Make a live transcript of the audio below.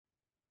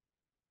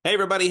Hey,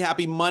 everybody,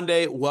 happy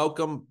Monday.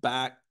 Welcome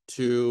back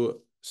to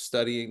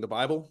studying the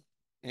Bible.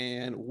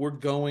 And we're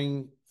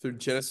going through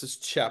Genesis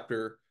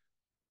chapter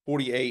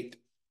 48,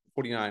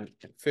 49,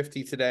 and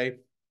 50 today.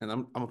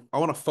 And I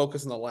want to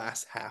focus on the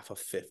last half of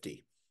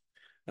 50,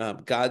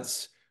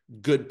 God's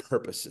good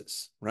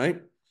purposes,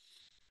 right?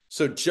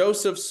 So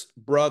Joseph's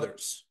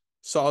brothers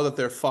saw that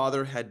their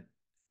father had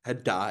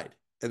died,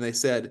 and they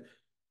said,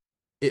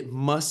 it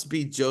must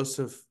be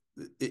Joseph.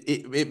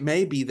 It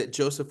may be that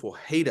Joseph will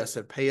hate us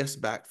and pay us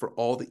back for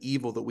all the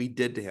evil that we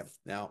did to him.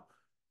 Now,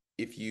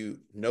 if you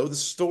know the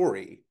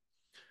story,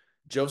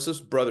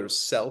 Joseph's brothers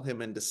sell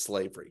him into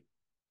slavery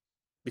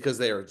because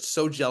they are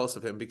so jealous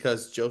of him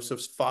because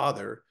Joseph's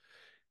father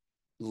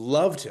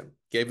loved him,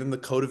 gave him the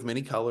coat of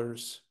many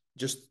colors,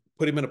 just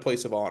put him in a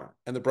place of honor.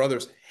 And the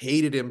brothers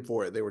hated him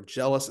for it. They were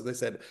jealous and they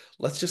said,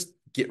 let's just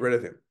get rid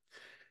of him.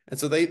 And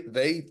so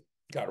they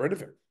got rid of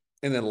him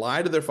and then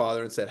lied to their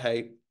father and said,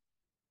 hey,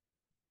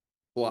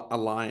 a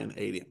lion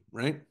ate him,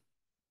 right?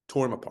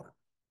 Tore him apart.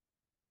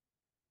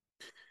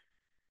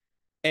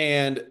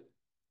 And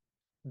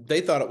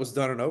they thought it was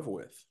done and over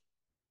with.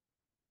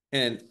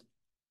 And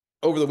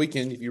over the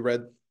weekend, if you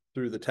read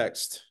through the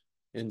text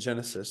in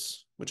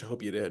Genesis, which I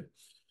hope you did,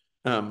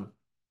 um,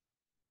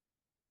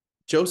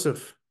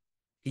 Joseph,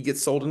 he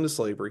gets sold into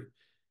slavery,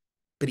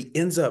 but he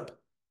ends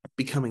up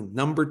becoming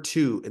number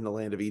two in the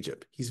land of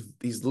Egypt. He's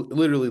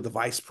literally the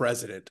vice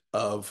president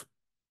of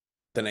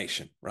the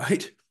nation,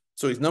 right?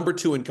 So he's number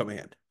two in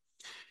command.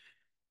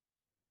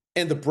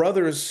 And the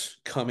brothers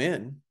come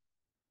in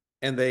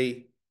and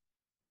they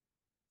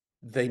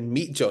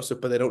meet Joseph,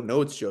 but they don't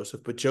know it's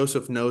Joseph, but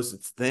Joseph knows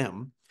it's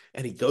them.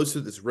 And he goes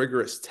through this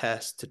rigorous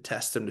test to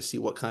test them to see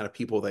what kind of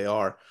people they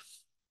are.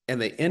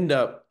 And they end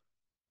up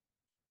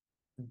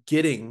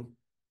getting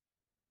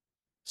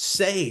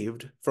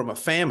saved from a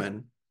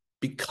famine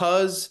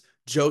because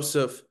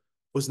Joseph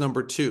was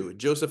number two.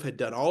 Joseph had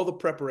done all the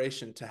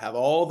preparation to have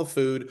all the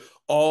food,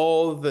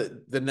 all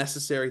the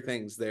necessary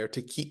things there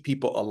to keep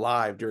people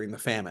alive during the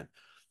famine.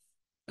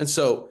 And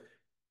so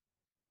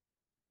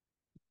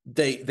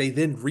they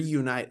then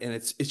reunite, and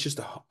it's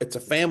just a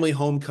family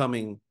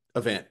homecoming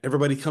event.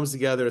 Everybody comes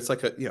together. It's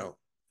like a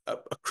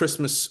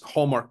Christmas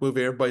Hallmark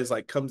movie. Everybody's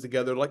like comes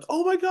together like,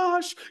 oh my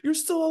gosh, you're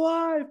still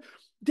alive.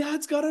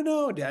 Dad's got to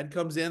know. Dad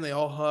comes in, they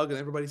all hug, and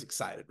everybody's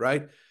excited,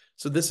 right?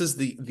 So this is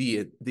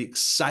the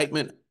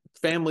excitement.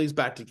 Families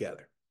back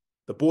together.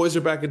 The boys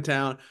are back in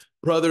town.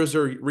 Brothers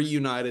are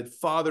reunited.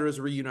 Father is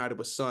reunited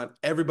with son.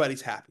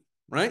 Everybody's happy,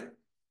 right?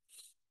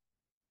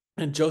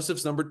 And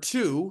Joseph's number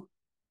two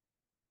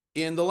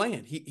in the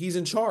land. He's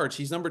in charge.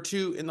 He's number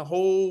two in the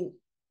whole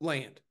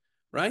land,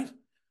 right?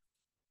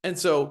 And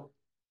so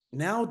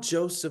now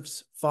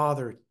Joseph's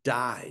father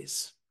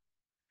dies.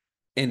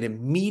 And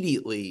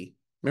immediately,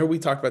 remember we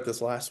talked about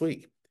this last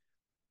week,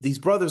 these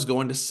brothers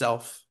go into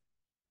self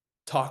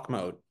talk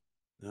mode.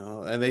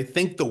 And they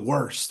think the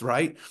worst,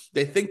 right?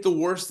 They think the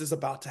worst is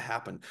about to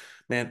happen.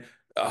 Man,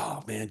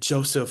 oh man,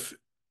 Joseph,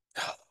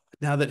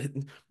 now that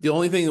the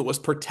only thing that was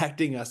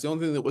protecting us, the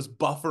only thing that was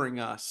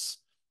buffering us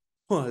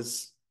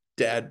was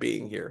dad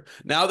being here.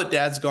 Now that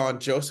dad's gone,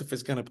 Joseph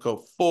is going to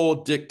go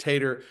full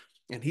dictator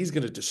and he's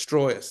going to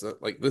destroy us.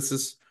 Like this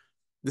is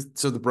this,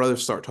 so the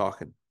brothers start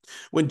talking.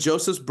 When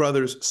Joseph's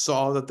brothers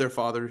saw that their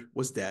father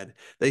was dead,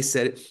 they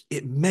said,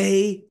 it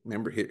may,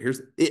 remember,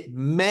 here's, it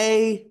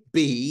may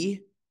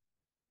be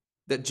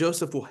that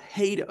Joseph will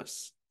hate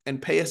us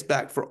and pay us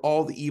back for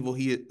all the evil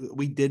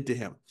we did to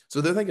him. So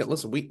they're thinking,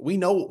 listen, we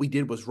know what we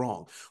did was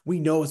wrong. We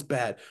know it's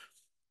bad.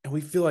 And we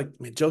feel like,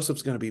 man,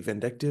 Joseph's going to be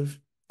vindictive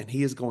and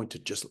he is going to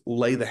just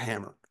lay the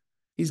hammer.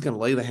 He's going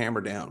to lay the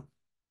hammer down.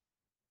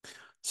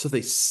 So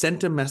they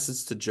sent a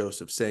message to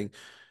Joseph saying,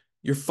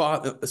 your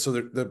father,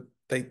 so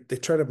they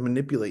try to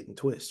manipulate and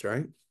twist,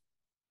 right?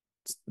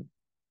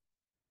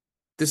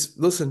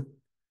 Listen,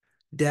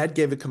 dad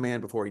gave a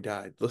command before he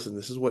died. Listen,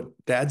 this is what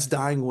dad's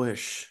dying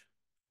wish.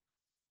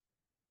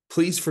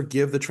 Please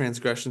forgive the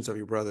transgressions of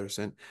your brothers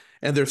and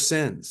their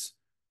sins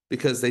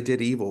because they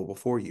did evil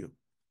before you.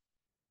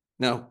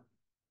 Now,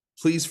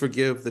 please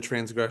forgive the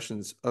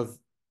transgressions of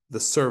the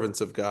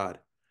servants of God,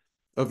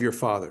 of your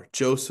father,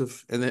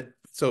 Joseph. And then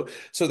so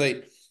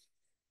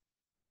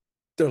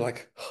they're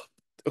like,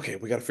 okay,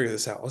 we got to figure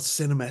this out. Let's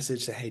send a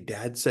message that, hey,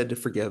 dad said to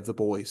forgive the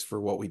boys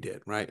for what we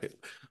did, right?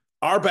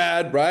 Our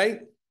bad, right?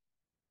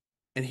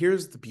 And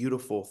here's the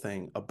beautiful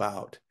thing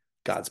about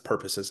God's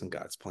purposes and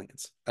God's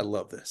plans. I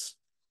love this.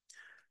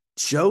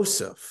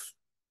 Joseph,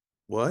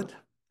 what?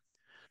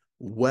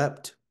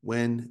 Wept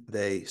when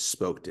they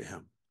spoke to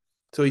him.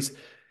 So he's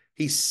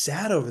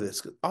sad over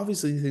this.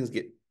 Obviously, these things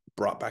get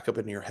brought back up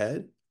into your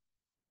head.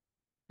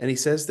 And he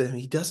says that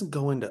he doesn't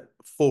go into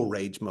full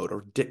rage mode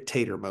or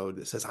dictator mode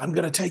that says, I'm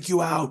going to take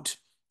you out.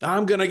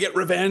 I'm going to get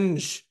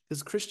revenge.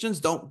 Because Christians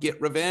don't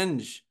get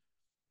revenge.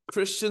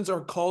 Christians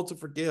are called to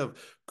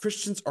forgive.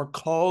 Christians are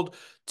called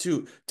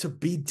to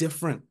be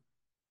different.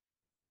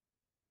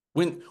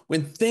 When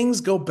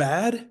things go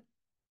bad,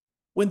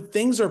 when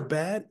things are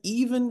bad,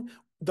 even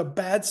the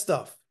bad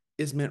stuff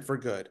is meant for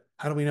good.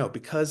 How do we know?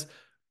 Because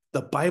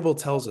The Bible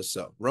tells us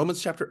so.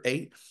 Romans chapter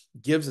 8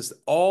 gives us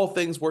all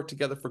things work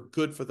together for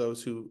good for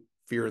those who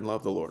fear and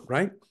love the Lord,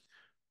 right?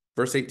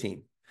 Verse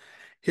 18.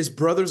 His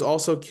brothers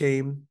also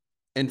came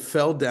and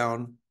fell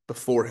down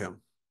before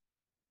him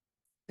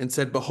and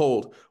said,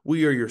 behold,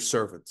 we are your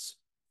servants.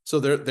 So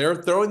they're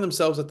throwing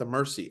themselves at the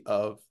mercy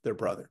of their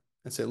brother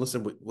and saying,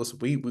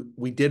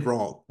 we did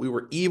wrong. We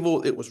were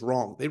evil. It was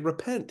wrong. They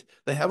repent.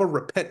 They have a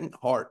repentant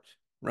heart,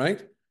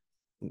 right?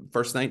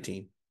 Verse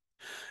 19.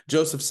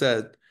 Joseph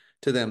said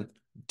to them,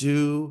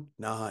 do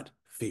not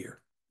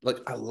fear. Like,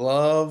 I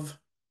love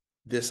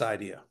this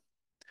idea.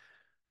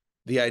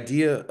 The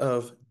idea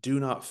of do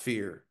not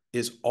fear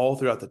is all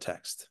throughout the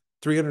text.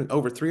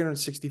 Over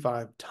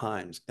 365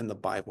 times in the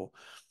Bible,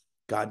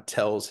 God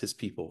tells his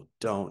people,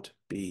 don't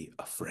be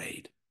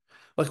afraid.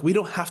 Like, we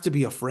don't have to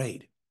be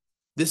afraid.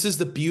 This is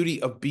the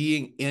beauty of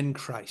being in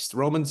Christ.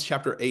 Romans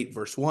chapter 8,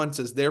 verse 1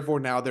 says,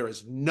 therefore now there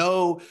is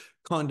no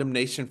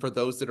condemnation for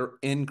those that are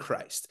in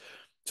Christ.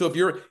 So if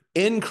you're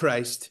in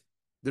Christ,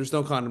 there's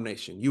no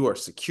condemnation. You are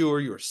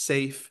secure, you are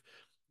safe,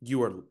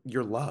 you're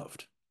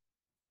loved.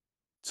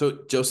 So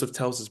Joseph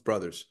tells his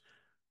brothers,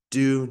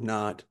 do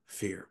not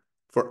fear,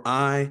 for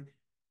am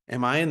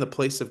I in the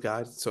place of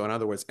God? So in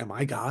other words, am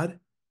I God?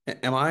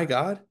 Am I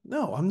God?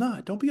 No, I'm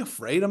not. Don't be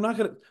afraid. I'm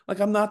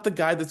not the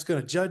guy that's going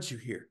to judge you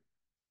here.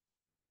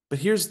 But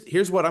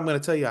here's what I'm going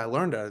to tell you I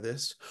learned out of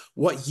this.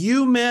 What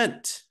you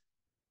meant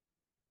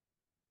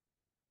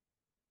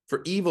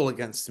for evil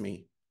against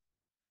me,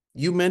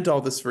 you meant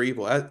all this for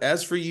evil.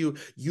 As for you,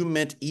 you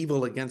meant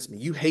evil against me.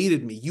 You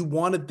hated me. You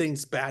wanted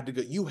things bad to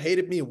go. You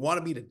hated me and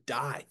wanted me to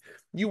die.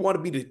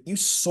 You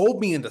sold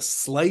me into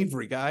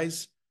slavery,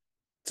 guys.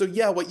 So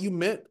yeah, what you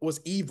meant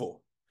was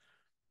evil,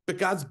 but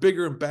God's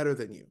bigger and better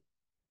than you.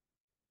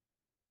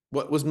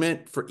 What was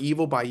meant for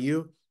evil by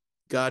you,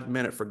 God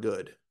meant it for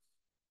good.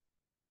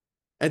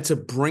 And to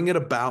bring it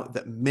about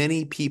that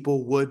many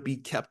people would be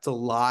kept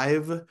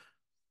alive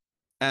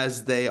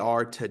as they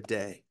are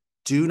today.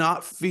 Do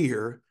not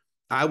fear.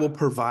 I will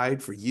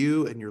provide for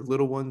you and your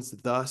little ones.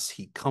 Thus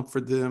he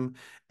comforted them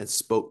and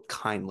spoke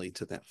kindly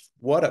to them.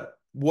 What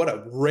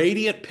a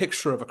radiant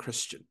picture of a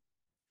Christian,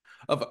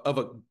 of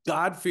a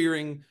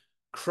God-fearing,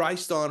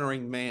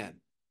 Christ-honoring man.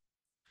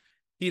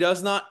 He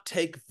does not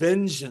take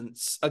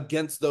vengeance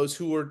against those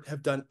who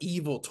have done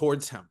evil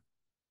towards him.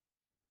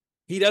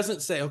 He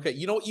doesn't say, okay,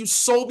 you know what? You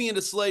sold me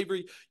into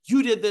slavery.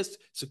 You did this.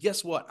 So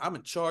guess what? I'm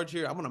in charge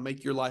here. I'm going to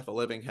make your life a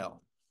living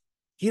hell.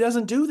 He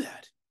doesn't do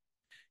that.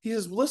 He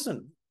says,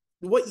 listen,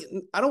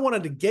 I don't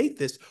want to negate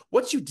this.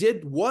 What you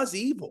did was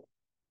evil,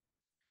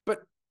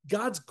 but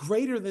God's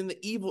greater than the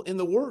evil in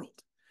the world.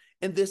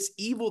 And this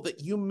evil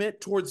that you meant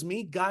towards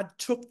me, God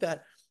took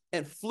that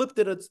and flipped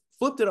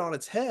it on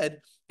its head,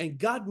 and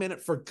God meant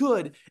it for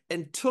good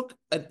and took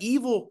an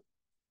evil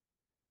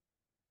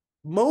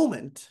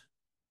moment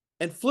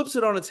and flips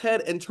it on its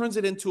head and turns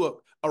it into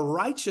a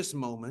righteous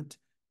moment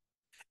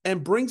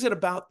and brings it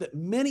about that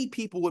many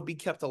people would be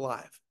kept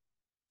alive.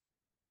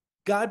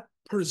 God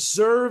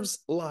preserves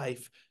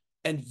life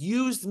and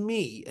used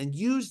me and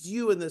used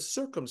you in this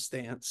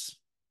circumstance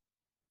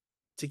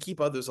to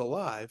keep others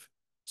alive.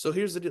 So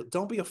here's the deal.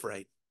 Don't be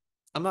afraid.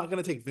 I'm not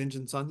going to take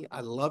vengeance on you. I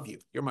love you.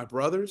 You're my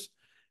brothers.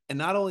 And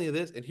not only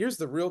this, and here's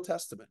the real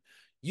testament.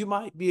 You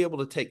might be able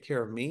to take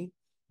care of me,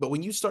 but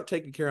when you start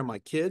taking care of my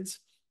kids,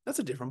 that's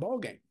a different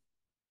ballgame.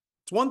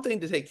 It's one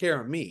thing to take care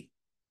of me.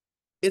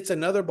 It's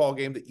another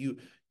ballgame that you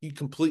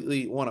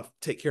completely want to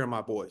take care of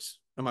my boys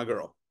and my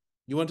girl.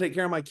 You want to take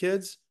care of my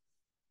kids?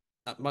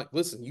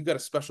 Listen, you got a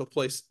special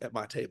place at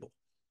my table.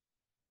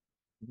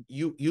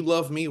 You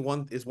love me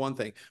is one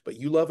thing, but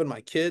you loving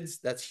my kids,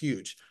 that's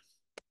huge.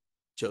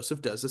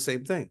 Joseph does the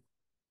same thing.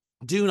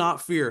 Do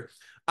not fear.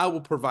 I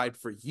will provide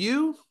for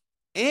you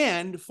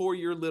and for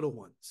your little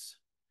ones.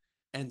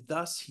 And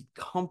thus he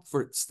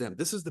comforts them.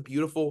 This is the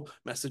beautiful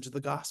message of the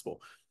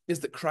gospel, is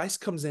that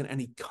Christ comes in and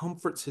he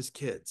comforts his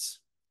kids.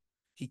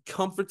 He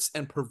comforts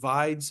and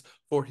provides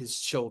for his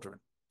children.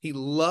 He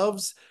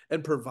loves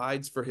and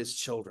provides for his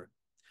children.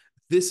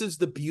 This is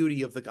the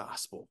beauty of the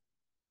gospel,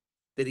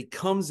 that he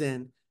comes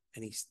in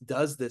and he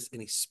does this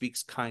and he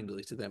speaks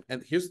kindly to them.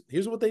 And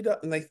here's what they do.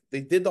 And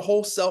they did the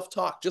whole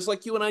self-talk, just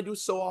like you and I do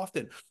so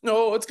often.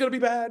 No, it's going to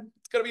be bad.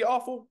 It's going to be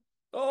awful.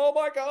 Oh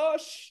my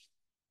gosh.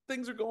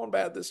 Things are going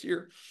bad this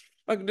year.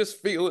 I can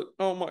just feel it.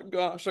 Oh my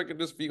gosh. I can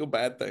just feel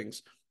bad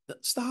things.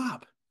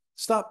 Stop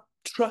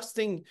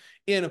trusting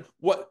in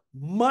what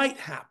might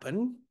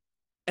happen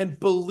and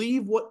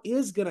believe what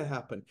is going to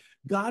happen.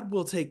 God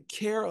will take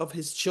care of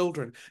his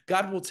children.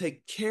 God will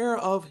take care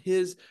of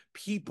his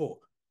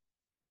people.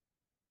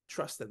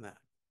 Trust in that.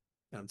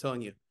 And I'm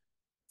telling you,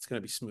 it's going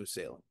to be smooth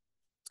sailing.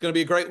 It's going to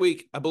be a great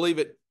week. I believe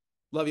it.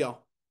 Love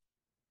y'all.